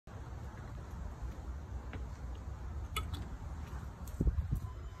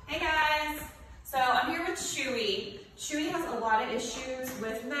Hey guys! So I'm here with Chewy. Chewy has a lot of issues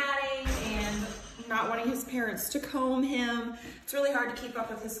with matting and not wanting his parents to comb him. It's really hard to keep up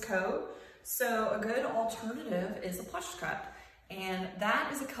with his coat. So a good alternative is a plush cut. And that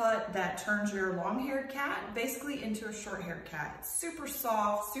is a cut that turns your long-haired cat basically into a short-haired cat. It's super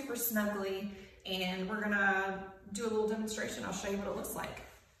soft, super snuggly, and we're gonna do a little demonstration. I'll show you what it looks like.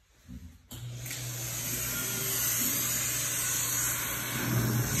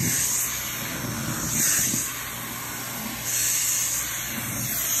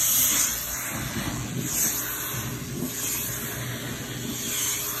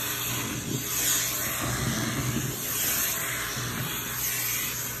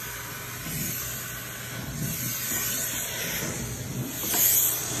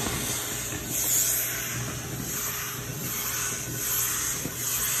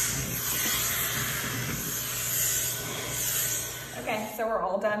 Okay, so we're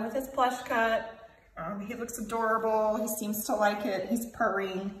all done with his plush cut. He looks adorable. He seems to like it. He's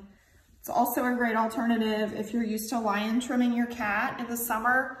purring. It's also a great alternative if you're used to lion trimming your cat in the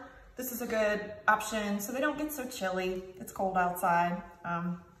summer. This is a good option so they don't get so chilly. It's cold outside.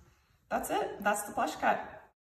 That's it. That's the plush cut.